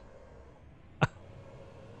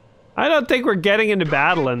 I don't think we're getting into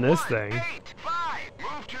battle in this thing. 8, 5,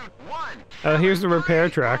 move to 1, Oh, here's the repair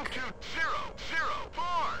truck. Move to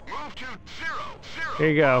 004. Move to 004. Here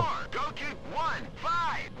you go. Go to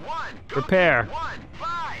 151. Repair.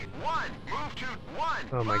 151. Move to 1.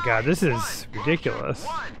 Oh my god, this is ridiculous.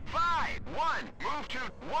 151. Move to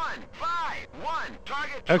 151.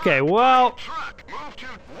 Target Okay, truck. well, Truck. Move to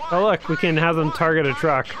oh look, we can have them target a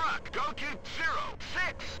truck. Go to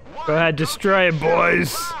 06. Go ahead, destroy it,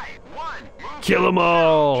 boys. 51. Move Kill to them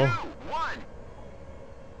all. 221.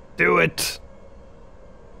 Do it.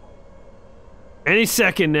 Any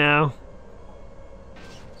second now.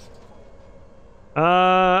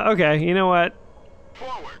 Okay, you know what?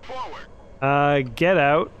 Forward. Get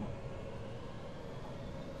out.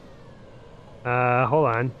 Hold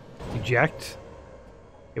on. Eject.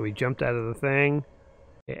 Okay, we jumped out of the thing.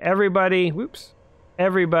 Okay, everybody, whoops.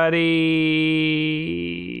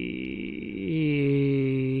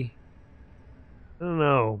 Everybody. I don't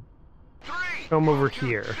know. Come over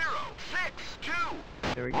here. 062.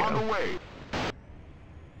 There we On go. the way.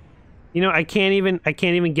 You know, I can't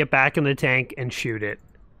even get back in the tank and shoot it.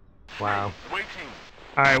 Wow. Waiting.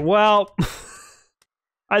 All right, well,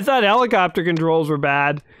 I thought helicopter controls were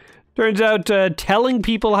bad. Turns out telling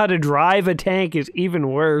people how to drive a tank is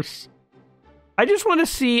even worse. I just want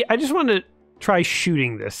to try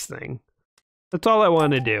shooting this thing. That's all I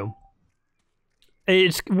want to do.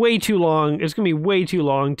 It's way too long. It's going to be way too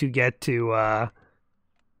long to get to,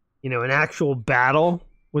 you know, an actual battle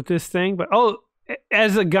with this thing. But, oh,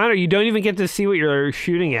 as a gunner, you don't even get to see what you're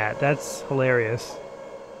shooting at. That's hilarious.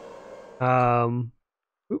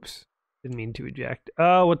 Oops. Didn't mean to eject.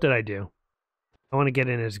 Oh, what did I do? I want to get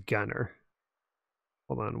in as gunner.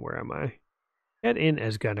 Hold on, where am I? Get in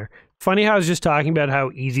as gunner. Funny how I was just talking about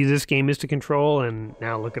how easy this game is to control, and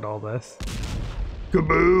now look at all this.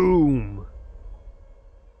 Kaboom!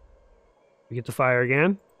 We get to fire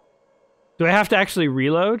again? Do I have to actually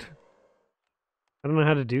reload? I don't know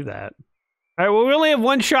how to do that. Alright, well, we only have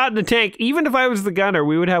one shot in the tank. Even if I was the gunner,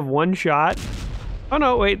 we would have one shot. Oh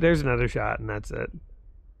no, wait, there's another shot, and that's it.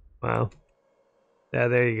 Wow. Yeah,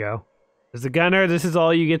 there you go. As the gunner, this is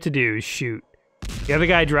all you get to do, is shoot. The other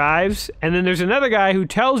guy drives, and then there's another guy who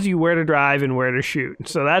tells you where to drive and where to shoot.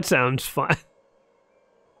 So that sounds fun.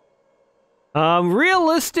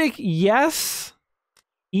 Realistic, yes.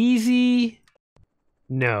 Easy,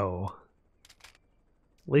 no.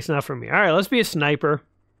 At least not for me. Alright, let's be a sniper.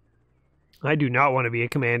 I do not want to be a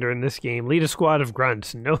commander in this game. Lead a squad of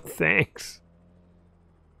grunts. No thanks.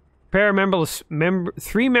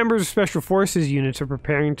 Three members of Special Forces units are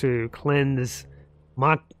preparing to cleanse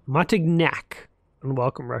Montignac.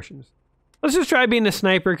 Unwelcome Russians. Let's just try being a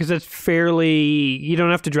sniper because it's fairly... You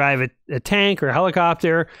don't have to drive a tank or a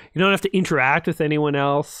helicopter. You don't have to interact with anyone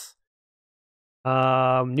else.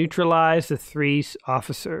 Neutralize the 3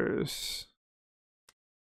 officers.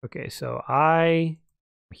 Okay, so I'm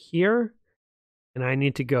here, and I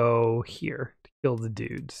need to go here to kill the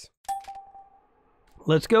dudes.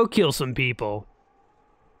 Let's go kill some people.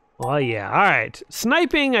 Oh yeah, alright.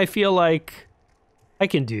 Sniping, I feel like I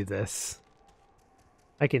can do this.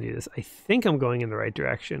 I can do this. I think I'm going in the right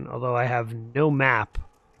direction, although I have no map.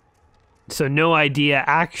 So no idea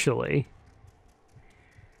actually.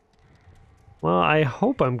 Well, I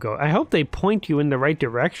hope I hope they point you in the right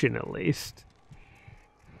direction at least.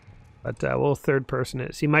 But we'll third person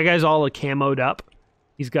it. See, my guy's all camoed up.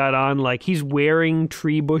 He's got on, like, he's wearing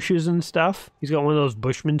tree bushes and stuff. He's got one of those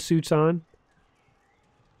bushman suits on.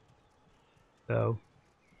 So,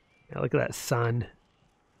 yeah, look at that sun.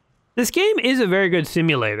 This game is a very good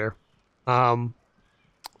simulator. But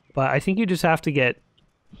I think you just have to get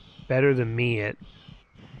better than me at,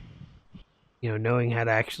 you know, knowing how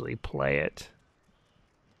to actually play it.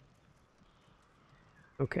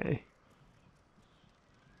 Okay.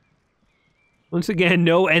 Once again,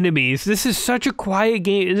 no enemies. This is such a quiet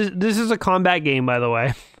game. This is a combat game, by the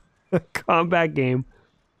way. A combat game.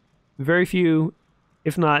 Very few,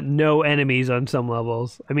 if not no enemies on some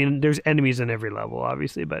levels. I mean, there's enemies on every level,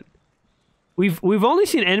 obviously, but we've only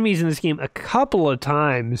seen enemies in this game a couple of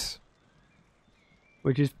times,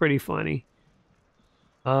 which is pretty funny.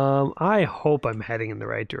 I hope I'm heading in the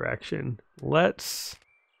right direction. Let's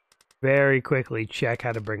very quickly check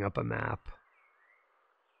how to bring up a map.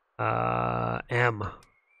 M.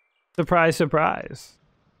 Surprise, surprise.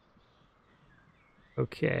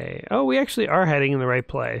 Okay. Oh, we actually are heading in the right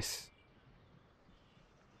place.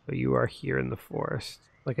 So you are here in the forest.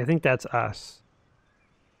 Like, I think that's us.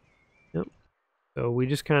 Yep. So we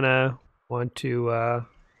just kind of want to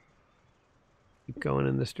keep going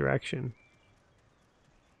in this direction.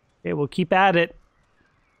 Okay, we'll keep at it.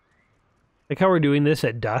 Like how we're doing this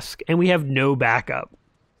at dusk, and we have no backup.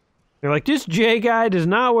 They're like, this J guy does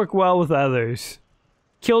not work well with others.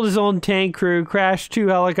 Killed his own tank crew, crashed 2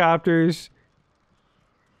 helicopters,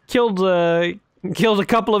 killed a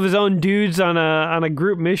couple of his own dudes on a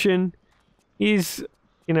group mission. He's,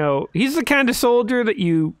 you know, he's the kind of soldier that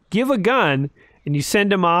you give a gun and you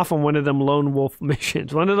send him off on one of them lone wolf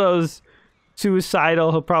missions. One of those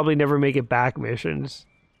suicidal, he'll probably never make it back missions.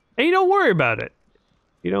 And you don't worry about it.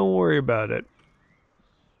 You don't worry about it.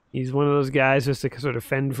 He's one of those guys just to sort of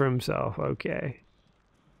fend for himself. Okay.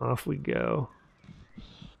 Off we go.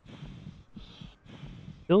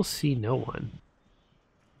 Still see no one.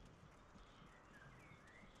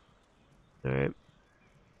 Alright.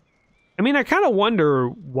 I mean, I kind of wonder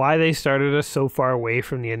why they started us so far away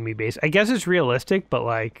from the enemy base. I guess it's realistic, but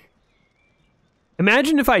like...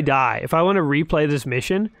 Imagine if I die. If I want to replay this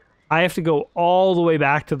mission, I have to go all the way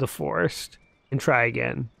back to the forest and try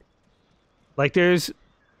again. Like, there's...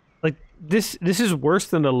 Like, this is worse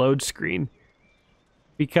than a load screen.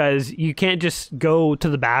 Because you can't just go to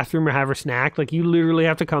the bathroom or have a snack. Like, you literally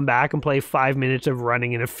have to come back and play 5 minutes of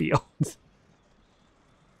running in a field.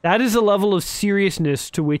 That is a level of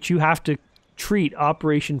seriousness to which you have to treat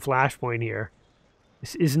Operation Flashpoint here.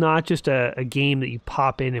 This is not just a game that you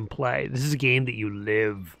pop in and play. This is a game that you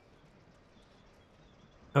live.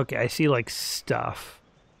 Okay, I see, like, stuff.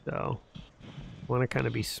 So, I want to kind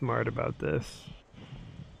of be smart about this.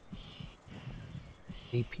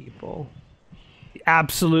 Any people?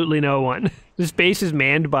 Absolutely no one. This base is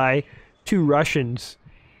manned by 2 Russians.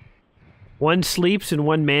 One sleeps and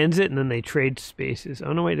one mans it, and then they trade spaces.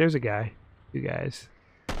 Oh, no, wait, there's a guy. 2 guys.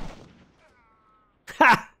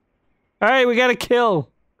 Ha! Alright, we got a kill.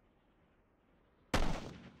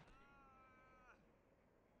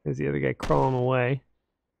 There's the other guy crawling away.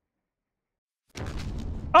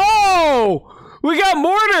 Oh! We got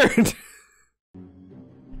mortared!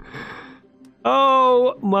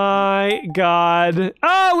 Oh my god.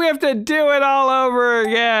 Oh, we have to do it all over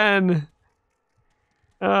again.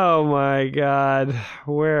 Oh my god.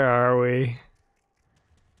 Where are we?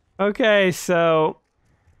 Okay, so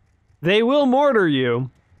they will mortar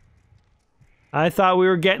you. I thought we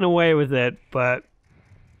were getting away with it, but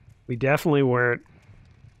we definitely weren't.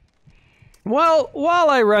 Well, while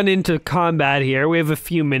I run into combat here, we have a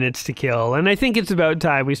few minutes to kill, and I think it's about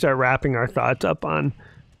time we start wrapping our thoughts up on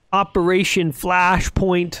Operation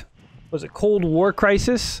Flashpoint. Was it Cold War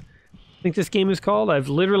Crisis? I think this game is called. I've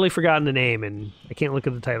literally forgotten the name, and I can't look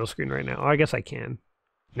at the title screen right now. Oh, I guess I can.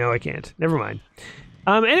 No, I can't. Never mind.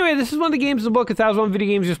 Anyway, this is one of the games in the book, 1001 Video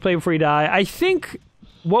Games Just Play Before You Die. I think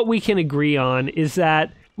what we can agree on is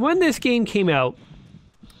that when this game came out,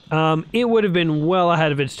 it would have been well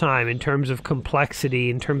ahead of its time in terms of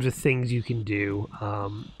complexity, in terms of things you can do.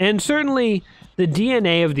 And certainly the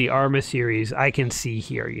DNA of the Arma series I can see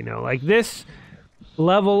here, you know, like this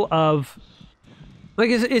level of... Like,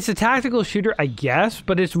 it's a tactical shooter, I guess,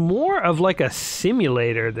 but it's more of like a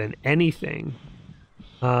simulator than anything.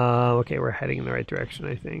 Okay, we're heading in the right direction,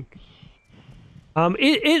 I think. And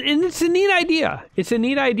it's a neat idea. It's a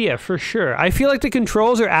neat idea, for sure. I feel like the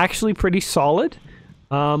controls are actually pretty solid.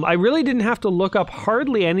 I really didn't have to look up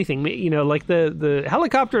hardly anything. You know, like the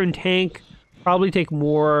helicopter and tank probably take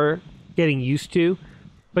more getting used to.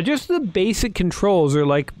 But just the basic controls are,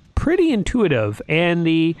 like, pretty intuitive. And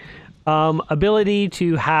the... ability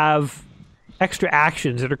to have extra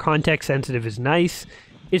actions that are context sensitive is nice.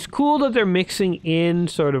 It's cool that they're mixing in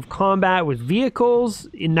sort of combat with vehicles.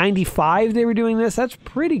 In 95 they were doing this. That's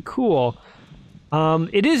pretty cool.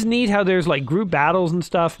 It is neat how there's like group battles and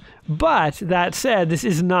stuff, but that said, this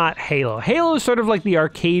is not Halo. Halo is sort of like the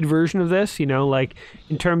arcade version of this, you know, like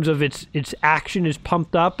in terms of its action is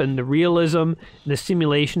pumped up and the realism and the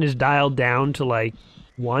simulation is dialed down to like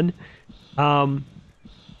 1.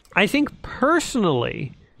 I think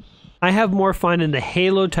personally, I have more fun in the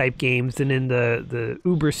Halo type games than in the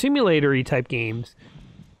Uber simulator-y type games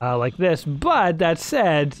like this. But that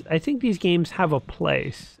said, I think these games have a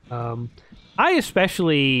place. I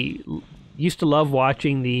especially used to love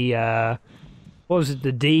watching the what was it,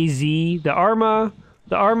 the DayZ, the Arma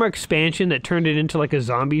expansion that turned it into like a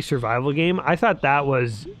zombie survival game. I thought that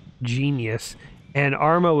was genius, and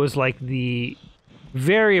Arma was like the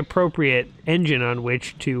very appropriate engine on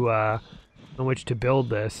which to build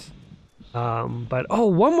this. But oh,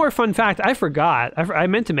 one more fun fact I forgot. I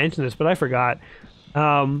meant to mention this, but I forgot.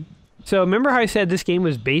 So remember how I said this game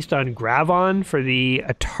was based on Gravon for the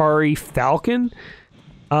Atari Falcon?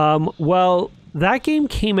 Well, that game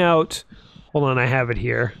came out... Hold on, I have it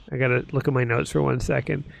here. I gotta look at my notes for 1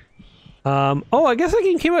 second. Oh, I guess that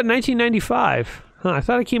game came out in 1995. Huh, I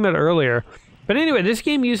thought it came out earlier. But anyway, this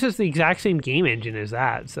game uses the exact same game engine as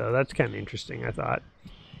that, so that's kind of interesting, I thought.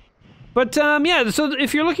 But yeah, so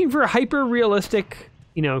if you're looking for a hyper-realistic,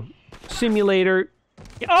 you know, simulator...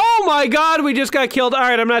 Oh my god, we just got killed. All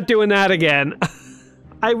right, I'm not doing that again.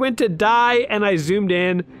 I went to die, and I zoomed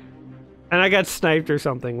in, and I got sniped or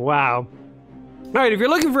something. Wow. All right, if you're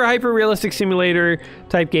looking for a hyper-realistic simulator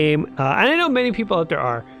type game, and I know many people out there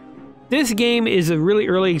are, this game is a really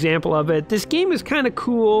early example of it. This game is kind of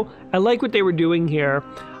cool. I like what they were doing here.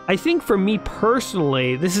 I think for me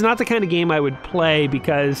personally, this is not the kind of game I would play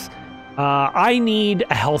because I need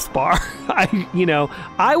a health bar.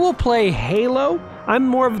 I will play Halo. I'm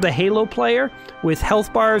more of the Halo player with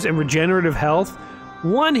health bars and regenerative health.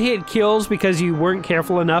 One hit kills because you weren't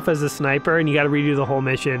careful enough as a sniper and you got to redo the whole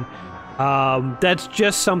mission. That's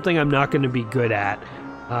just something I'm not going to be good at.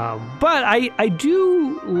 But I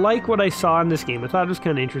do like what I saw in this game. I thought it was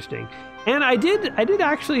kind of interesting. And I did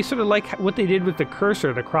actually sort of like what they did with the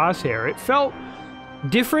cursor, the crosshair. It felt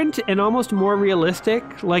different and almost more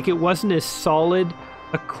realistic. Like it wasn't as solid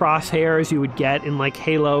a crosshair as you would get in like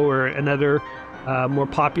Halo or another more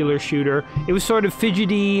popular shooter. It was sort of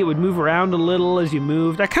fidgety. It would move around a little as you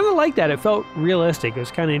moved. I kind of like that. It felt realistic. It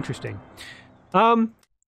was kind of interesting.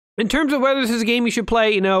 In terms of whether this is a game you should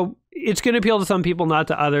play, you know, it's going to appeal to some people, not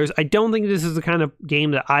to others. I don't think this is the kind of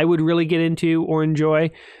game that I would really get into or enjoy.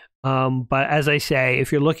 But as I say,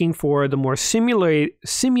 if you're looking for the more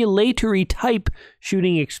simulatory type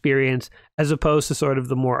shooting experience, as opposed to sort of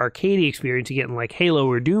the more arcadey experience you get in like Halo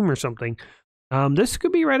or Doom or something, this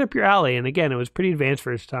could be right up your alley. And again, it was pretty advanced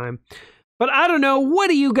for its time. But I don't know, what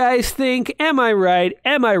do you guys think? Am I right?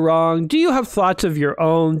 Am I wrong? Do you have thoughts of your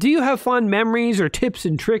own? Do you have fun memories or tips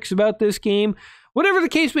and tricks about this game? Whatever the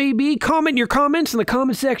case may be, comment your comments in the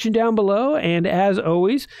comment section down below. And as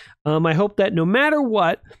always, I hope that no matter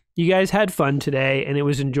what, you guys had fun today and it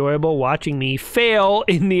was enjoyable watching me fail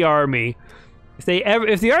in the Army. If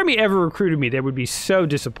the Army ever recruited me, they would be so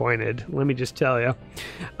disappointed. Let me just tell you.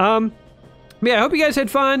 Yeah, I hope you guys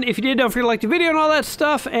had fun. If you did, don't forget to like the video and all that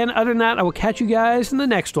stuff. And other than that, I will catch you guys in the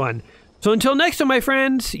next one. So until next time, my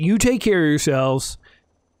friends, you take care of yourselves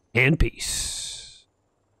and peace.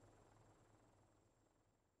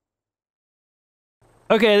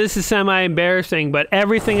 Okay, this is semi-embarrassing, but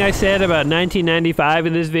everything I said about 1995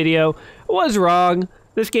 in this video was wrong.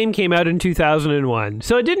 This game came out in 2001,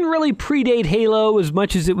 so it didn't really predate Halo as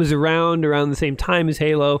much as it was around the same time as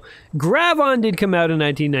Halo. Gravon did come out in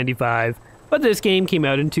 1995, but this game came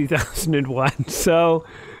out in 2001, so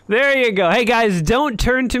there you go. Hey guys, don't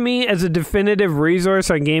turn to me as a definitive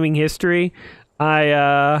resource on gaming history.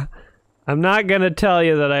 I'm not going to tell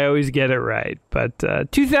you that I always get it right, but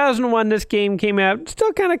 2001 this game came out.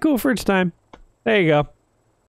 Still kind of cool for its time. There you go.